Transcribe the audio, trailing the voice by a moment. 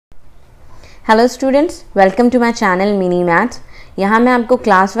Hello students, welcome to my channel mini maths. यहाँ मैं आपको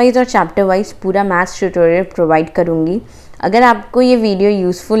क्लास वाइज और चैप्टर वाइज पूरा मैथ्स ट्यूटोरियल प्रोवाइड करूँगी। अगर आपको ये वीडियो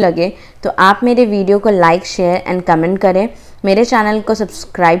यूज़फुल लगे तो आप मेरे वीडियो को लाइक, शेयर एंड कमेंट करें, मेरे चैनल को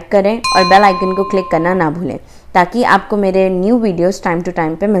सब्सक्राइब करें और बेल आइकन को क्लिक करना ना भूलें ताकि आपको मेरे new videos time to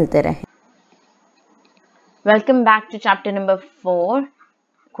time पे मिलते रहें। Welcome back to chapter number 4,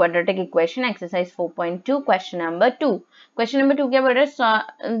 Quadratic Equation, Exercise 4.2, Question number 2. Question number 2 क्या बोल रहा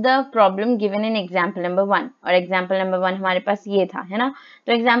है? The problem given in example number 1. और example number 1 हमारे पास ये था, है ना?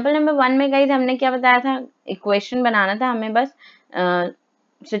 तो example number 1 में गाइस हमने क्या बताया था? Equation बनाना था, हमें बस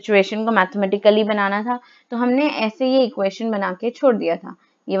situation को mathematically बनाना था। तो हमने ऐसे ये equation बना के छोड़ दिया था,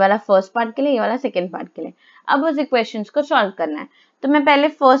 ये वाला फर्स्ट पार्ट के लिए, ये वाला सेकेंड पार्ट के लिए। अब उस इक्वेशंस को सॉल्व करना है, तो मैं पहले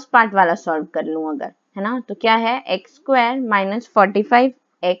फर्स्ट पार्ट वाला सॉल्व कर लूँ अगर, है ना? तो क्या है? X square minus 45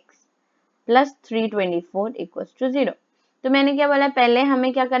 x plus 324 equals to 0। तो मैंने क्या बोला, पहले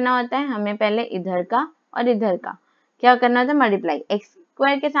हमें क्या करना होता है, हमें पहले इधर का और इधर का क्या करना होता है, मल्टीप्लाई। एक्स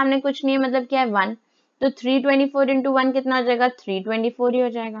स्क्वायर के सामने कुछ नहीं है, मतलब क्या है 1, तो 324 इंटू 1 कितना हो जाएगा, 324 ही हो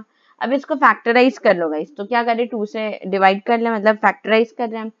जाएगा। अब इसको फैक्टराइज कर लो गाइस, तो क्या करें, 2 से डिवाइड कर ले, मतलब फैक्टराइज कर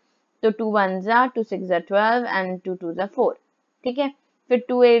रहे हैं हम। तो 2 1 जा, 2 6 जा 12 एंड 2 2 जा 4, ठीक है। फिर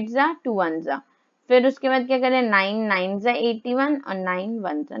 2 8 जा, 2 1 जा, फिर उसके बाद क्या करें, 9 9 जा 81 और 9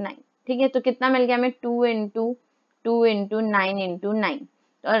 1 जा 9, ठीक है। तो कितना मिल गया हमें, 2 इंटू 9 इंटू 9।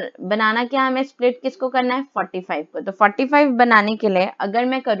 और बनाना क्या हमें, स्प्लिट किसको करना है, 45 को। तो 45 बनाने के लिए अगर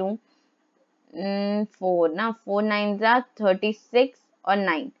मैं करूं 4 ना, 4 9 जा 36 और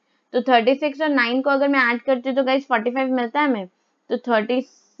 9, तो 36 और 9 को अगर मैं ऐड करती हूँ तो गाइस 45 मिलता है हमें। तो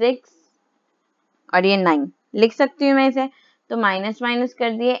 36 और ये 9 लिख सकती हूँ मैं इसे, तो माइनस माइनस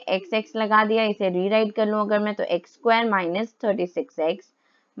कर दिए, एक्स एक्स लगा दिया, इसे रीराइट कर लूँ अगर मैं, तो x square minus 36x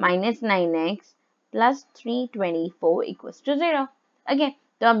minus 9x plus 324 equals to 0। Okay,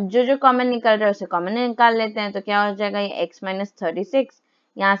 तो अब जो कॉमन निकल रहा है उसे कॉमन निकाल लेते हैं। तो क्या हो जाएगा, ये x माइनस 36,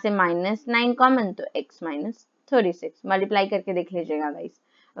 यहाँ से माइनस 9 कॉमन, तो x माइनस 36 मल्टीप्लाई करके देख लीजिएगा गाइस।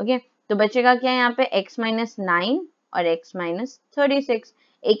 ओके, तो बचेगा क्या यहाँ पे, x माइनस 9 और x माइनस 36।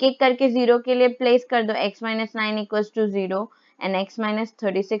 एक एक करके 0 के लिए प्लेस कर दो, x minus 9 equals to 0 and x minus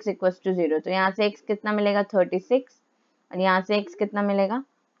 36 equals to 0। तो यहाँ से x कितना मिलेगा, 36, और यहाँ से x कितना मिलेगा,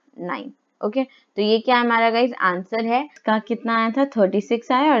 9। ओके, तो ये क्या हमारा गाइस आंसर है। इसका कितना आया था,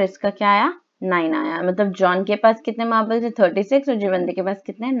 36 आया, और इसका क्या आया, 9 आया। मतलब जॉन के पास कितने मार्बल्स है, 36, और जीवंत के पास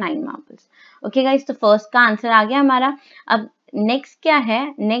कितने, 9 मार्बल्स। ओके गाइस, तो फर्स्ट का आंसर आ गया हमारा। अब नेक्स्ट क्या है,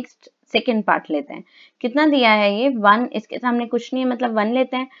 नेक्स्ट सेकेंड पार्ट लेते हैं। कितना दिया है ये 1, इसके सामने कुछ नहीं है, मतलब 1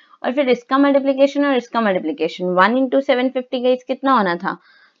 लेते हैं, और फिर इसका मल्टीप्लिकेशन और इसका मल्टीप्लिकेशन। 1 इंटू 750 गाइस कितना होना था,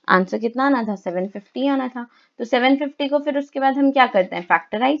 आंसर कितना आना था, 750 आना था। तो 750 को फिर उसके बाद हम क्या करते हैं,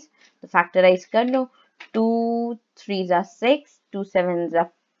 फैक्टराइज। तो फैक्टराइज कर लो, 2 3 जा 6, 2 7 जा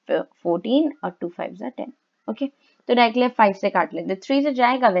 14 और 2 5 जा 10। ओके, तो डायरेक्टली 5 से काट लेते, 3 से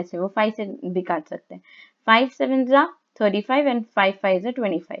जाएगा वैसे, वो 5 से भी काट सकते हैं। 5 7 जा 35 एंड 5 5 जा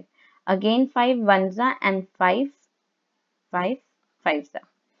 25। अगेन 5 1 जा एंड 5 5 5 जा,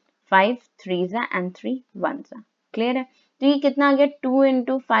 5 3 जा एंड 3 1 जा। क्लियर है? तो ये कितना आ गया, 2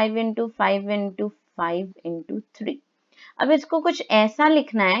 इंटू 5 इंटू 5 इंटू 5 इंटू 3। अब इसको कुछ ऐसा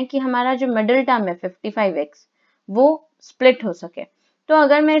लिखना है कि हमारा जो मिडिल टर्म है 55x वो स्प्लिट हो सके। तो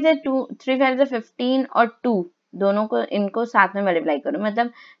अगर मैं इसे 2 3 5 जा 15 और 2 दोनों को, इनको साथ में मल्टीप्लाई करूं,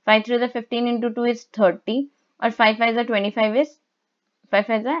 मतलब 5 3 जा 15 इंटू 2 इज 30 और 5 5 जा 25 इज 5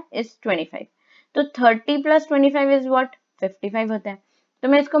 5 जा इज 25। तो 30 प्लस 25 इज व्हाट, 55 होता है। तो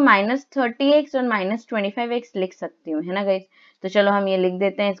मैं इसको माइनस 30x और माइनस 25x लिख सकती हूँ, है ना गाइस? तो चलो हम ये लिख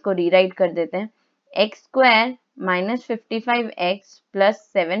देते हैं, इसको रीराइट कर देते हैं। X square minus 55x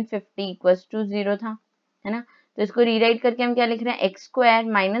plus 750 equals to 0 था, है ना? तो इसको रीराइट करके हम क्या लिख रहे हैं, x square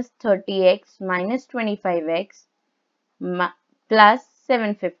minus 30x minus 25x plus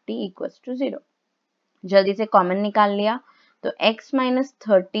 750 equals to 0। जल्दी से कॉमन निकाल लिया, तो x माइनस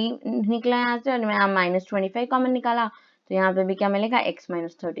 30 निकला यहाँ से, और मैं माइनस 25 कॉमन निकाला, तो यहाँ पे भी क्या मिलेगा, x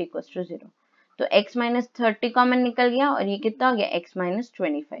माइनस 30 इक्वल्स टू 0। तो x माइनस 30 कॉमन निकल गया, और ये कितना हो गया, x माइनस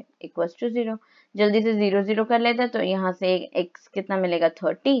 25 इक्वल्स टू 0। जल्दी से 0 0 कर लेते हैं, तो यहाँ से एक x कितना मिलेगा,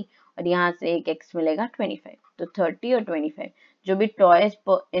 30, और यहाँ से एक x मिलेगा 25। तो 30 और 25, जो भी टॉयज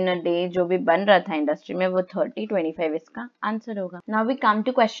इन अ डे जो भी बन रहा था इंडस्ट्री में, वो 30 25 इसका आंसर होगा। Now we come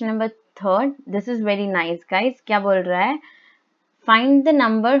to question number 3। This is very nice guys. क्या बोल रहा है, find the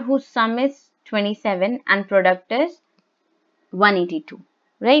number whose sum is 27 and product is 182,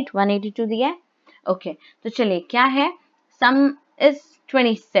 right? 182 दिया है। ओके, तो चलिए क्या है, sum is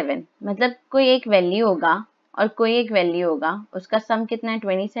 27, मतलब कोई एक वैल्यू होगा और कोई एक वैल्यू होगा, उसका सम कितना है,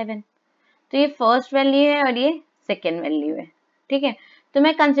 27। तो ये फर्स्ट वैल्यू है और ये सेकेंड वैल्यू है, ठीक है। तो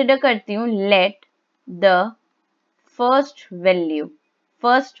मैं कंसिडर करती हूँ लेट द फर्स्ट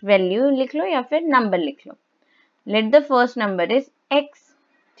वैल्यू लिख लो या फिर नंबर लिख लो। Let the first number is x,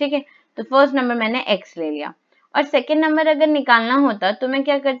 ठीक है, तो फर्स्ट नंबर मैंने x ले लिया। और सेकेंड नंबर अगर निकालना होता तो मैं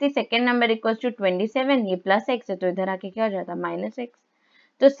क्या करती, सेकेंड नंबर इक्वल टू 27, ये प्लस x है तो इधर आके क्या हो जाता माइनस x।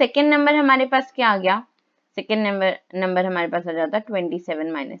 तो सेकेंड नंबर हमारे पास क्या आ गया, सेकेंड नंबर हमारे पास आ जाता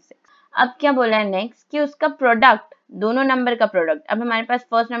 27 माइनस 6। अब क्या बोला है नेक्स्ट कि उसका प्रोडक्ट, दोनों नंबर का प्रोडक्ट, अब हमारे पास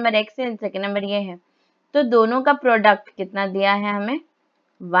फर्स्ट नंबर x है, सेकेंड नंबर ये है, तो दोनों का प्रोडक्ट कितना दिया है हमें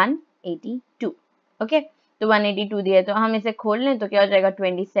 182। ओके, तो 182 दिया है तो हम इसे खोल लें तो क्या हो जाएगा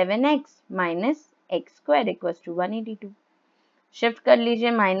 27x minus x square equal to 182। Shift कर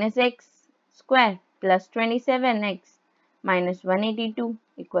लीजिए minus x square plus 27x minus 182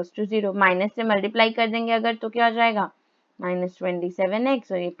 equal to 0। Minus से मल्टीप्लाई कर देंगे अगर तो क्या हो जाएगा माइनस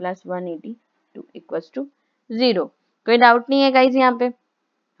 27x और ये प्लस 182 इक्वल टू 0। कोई डाउट नहीं है गाइज यहाँ पे।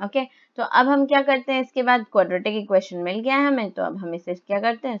 ओके, तो अब हम क्या करते हैं, इसके बाद क्वाड्रेटिक इक्वेशन मिल गया है हमें, तो अब हम इसे क्या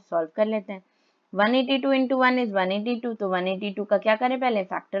करते हैं सॉल्व कर लेते हैं। 182 इंटू 1 इज 182, तो 182 का क्या करें पहले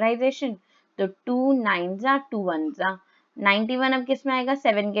फैक्टराइजेशन, तो 2 9 जा 2 1 जा 91 अब किस में आएगा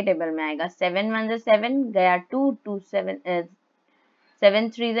 7 के टेबल में आएगा, 7 1 जा 7 गया 2 2 7 7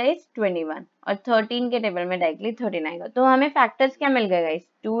 3 जा 21 और 13 के टेबल में डायरेक्टली 13 आएगा। तो हमें फैक्टर्स क्या मिल गए गाइस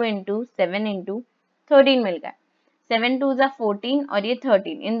 2 इंटू 7 इंटू 13 मिल गया। 7 2 जा 14 और ये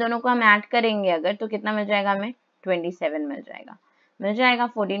 13, इन दोनों को हम ऐड करेंगे अगर तो कितना मिल जाएगा हमें 27 मिल जाएगा,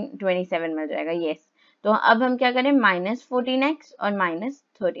 14 27 मिल जाएगा यस। तो अब हम क्या करें माइनस 14x और माइनस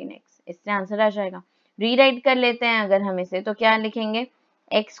 13x, इससे आंसर आ जाएगा। रीराइट कर लेते हैं अगर हम इसे, तो क्या लिखेंगे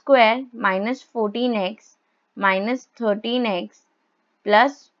x square minus 14x minus 13x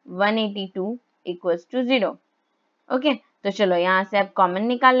plus 182 equals to 0। Okay, तो चलो यहाँ से अब कॉमन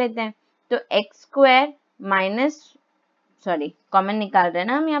निकाल लेते हैं, तो एक्स स्क्वायर माइनस कॉमन निकाल रहे हैं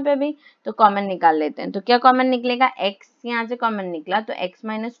ना हम यहाँ पे अभी, तो कॉमन निकाल लेते हैं। तो क्या कॉमन निकलेगा x, यहाँ से कॉमन निकला तो x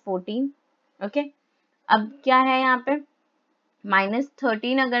माइनस 14। ओके, अब क्या है यहाँ पे माइनस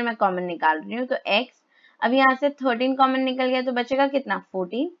 13 अगर मैं कॉमन निकाल रही हूँ तो x, अब यहाँ से 13 कॉमन निकल गया तो बचेगा कितना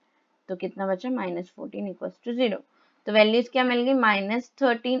 14, तो कितना बचा माइनस 14 इक्वल्स टू 0। तो वैल्यूज क्या मिल गई माइनस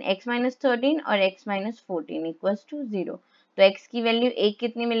 13 x माइनस 13 और x माइनस 14 इक्वल्स टू 0। तो x की वैल्यू एक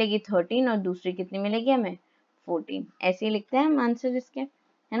कितनी मिलेगी 13 और दूसरी कितनी मिलेगी हमें 14। ऐसे ही लिखते हैं हम आंसर इसके,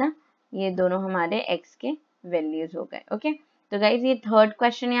 है ना, ये दोनों हमारे x के वैल्यूज हो गए। ओके, तो गाइज ये थर्ड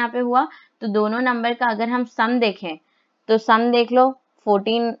क्वेश्चन यहाँ पे हुआ। तो दोनों नंबर का अगर हम सम देखें तो सम देख लो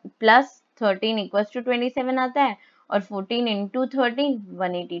 14 प्लस 13 इक्वल्स टू 27 आता है और 14 इंटू 13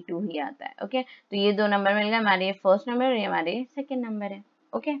 182 ही आता है। ओके, तो ये दो नंबर मिल गए हमारे, ये फर्स्ट नंबर और ये हमारे सेकेंड नंबर है।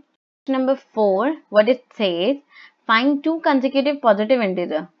 Okay, number 4 what it says find to consecutive positive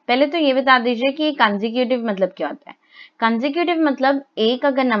integer. पहले तो ये बता दीजिए कि कंसेक्यूटिव मतलब क्या होता है। कंसेक्यूटिव मतलब एक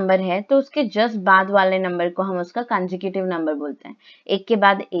अगर नंबर है तो उसके जस्ट बाद वाले नंबर को हम उसका कंसेक्यूटिव नंबर बोलते हैं, एक के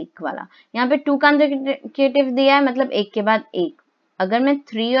बाद एक वाला। यहाँ पे 2 कंसेक्यूटिव दिया है मतलब एक के बाद एक। अगर मैं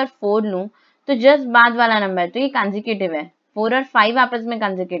 3 और 4 लूं तो जस्ट बाद वाला नंबर तो ये कंसेक्यूटिव है। 4 और 5 आपस में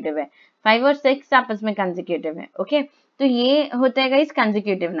कंसेक्यूटिव है, 5 और 6 आपस में कंसेक्यूटिव है। ओके, तो ये होता है गाइस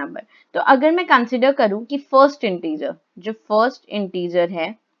कंसेक्यूटिव नंबर। तो अगर मैं कंसिडर करूं कि फर्स्ट इंटीजर, जो फर्स्ट इंटीजर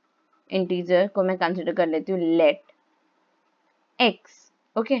है, इंटीजर को मैं कंसिडर कर लेती हूँ लेट x।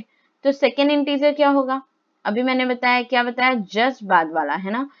 ओके, तो सेकेंड इंटीजर क्या होगा, अभी मैंने बताया क्या बताया जस्ट बाद वाला,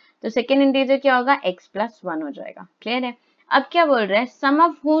 है ना, तो सेकेंड इंटीजर क्या होगा x प्लस 1 हो जाएगा। क्लियर है। अब क्या बोल रहे हैं सम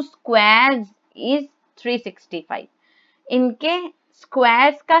ऑफ हु स्क्वायर्स इज 365, इनके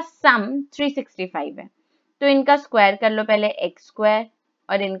स्क्वायर्स का सम 365 है, तो इनका स्क्वायर कर लो पहले x स्क्वायर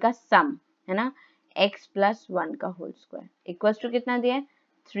और इनका सम है ना x प्लस 1 का होल स्क्वायर इक्वल टू कितना दिया है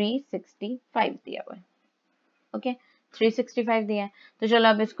 365 दिया हुआ है। ओके, 365 दिया है, तो चलो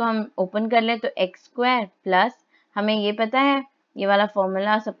अब इसको हम ओपन कर ले, तो x स्क्वायर प्लस हमें ये पता है, ये वाला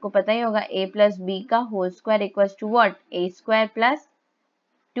फॉर्मूला सबको पता ही होगा, a प्लस बी का whole square equal to what a square plus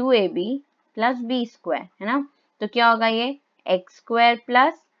 2ab plus b square, है ना। तो क्या होगा ये x स्क्वायर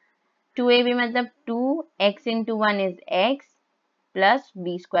प्लस 2ab मतलब 2x into 1 is x plus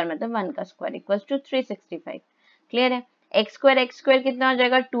b square मतलब 1 का स्क्वायर इक्वल टू 365। क्लियर है। x स्क्वायर कितना हो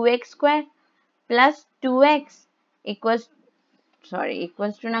जाएगा 2x square plus 2x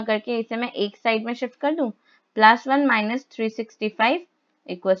equals to ना करके इसे मैं एक साइड में शिफ्ट कर दूं, प्लस 1 माइनस 365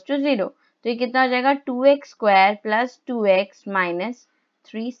 इक्वल्स टू 0। तो ये कितना हो जाएगा 2x square plus 2x minus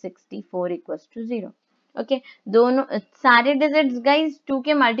 364 equals to 0। Okay, दोनों सारे डिजिट्स गाइस 2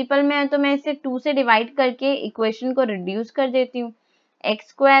 के मल्टीपल में है तो मैं इसे 2 से डिवाइड करके इक्वेशन को रिड्यूस कर देती हूँ, x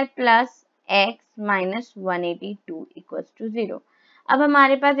square plus x minus 182 equals to 0। अब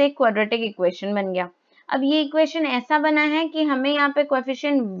हमारे पास एक क्वाड्रेटिक इक्वेशन बन गया। अब ये इक्वेशन ऐसा बना है कि हमें यहाँ पे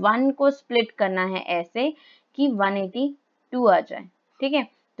कोएफिशिएंट 1 को स्प्लिट करना है ऐसे कि 182 आ जाए, ठीक है।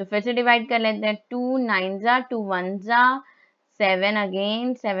 तो फिर से डिवाइड कर लेते हैं, 2 9 जा, 2 1 जा, 7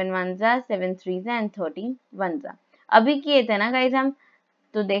 अगेन, 7 1 जा, 7 3 जा एंड 13 1 जा। अभी किए थे ना गाइज हम,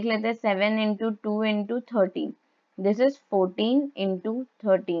 तो देख लेते हैं 7 into 2 into 13, this is 14 into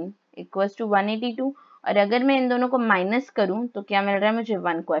 13 equals to 182। और अगर मैं इन दोनों को माइनस करूं तो क्या मिल रहा है मुझे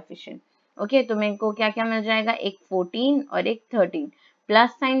 1 कोएफिशिएंट। ओके, तो मेरे को क्या क्या मिल जाएगा, एक 14 और एक 13, प्लस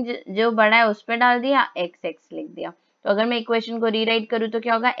साइन जो बड़ा है उस पर डाल दिया, एक्स एक्स लिख दिया। तो अगर मैं इक्वेशन को रीराइट करूँ तो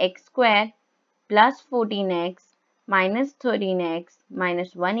क्या होगा, x square plus 14x minus 13x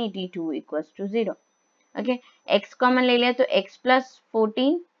minus 182 equals to 0। Okay, x common ले लिया तो x प्लस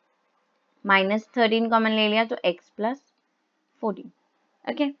 14 माइनस 13 कॉमन ले लिया तो x प्लस 14।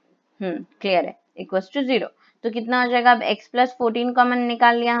 ओके, क्लियर है, इक्वल्स टू 0। तो कितना हो जाएगा, अब x प्लस 14 कॉमन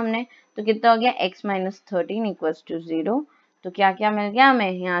निकाल लिया हमने, तो कितना हो गया, x माइनस 13 इक्वल्स टू 0। तो क्या क्या मिल गया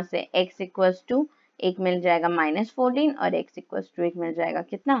हमें यहाँ से, x इक्वल्स टू एक मिल जाएगा माइनस 14 और x इक्वल्स टू एक मिल जाएगा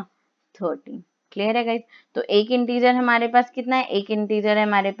कितना, 13। क्लियर है गाइस। तो एक इंटीजर हमारे पास कितना है, एक इंटीजर है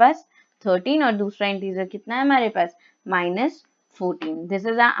हमारे पास 13 और दूसरा इंटीजर कितना है हमारे पास, minus 14। This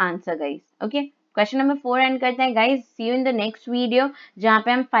is our answer guys. Okay, question number 4 and करते हैं guys. C you in the next video जहाँ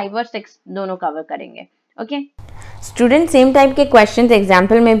पे हम 5 और 6 दोनों कवर करेंगे। ओके स्टूडेंट, सेम टाइप के क्वेश्चंस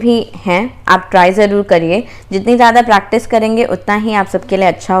एग्जाम्पल में भी हैं, आप ट्राई ज़रूर करिए। जितनी ज़्यादा प्रैक्टिस करेंगे उतना ही आप सबके लिए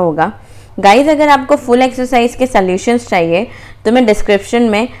अच्छा होगा। गाइज, अगर आपको फुल एक्सरसाइज के सॉल्यूशंस चाहिए तो मैं डिस्क्रिप्शन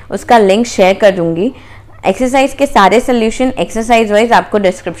में उसका लिंक शेयर कर दूंगी। एक्सरसाइज के सारे सॉल्यूशन एक्सरसाइज वाइज आपको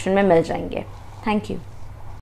डिस्क्रिप्शन में मिल जाएंगे। Thank you.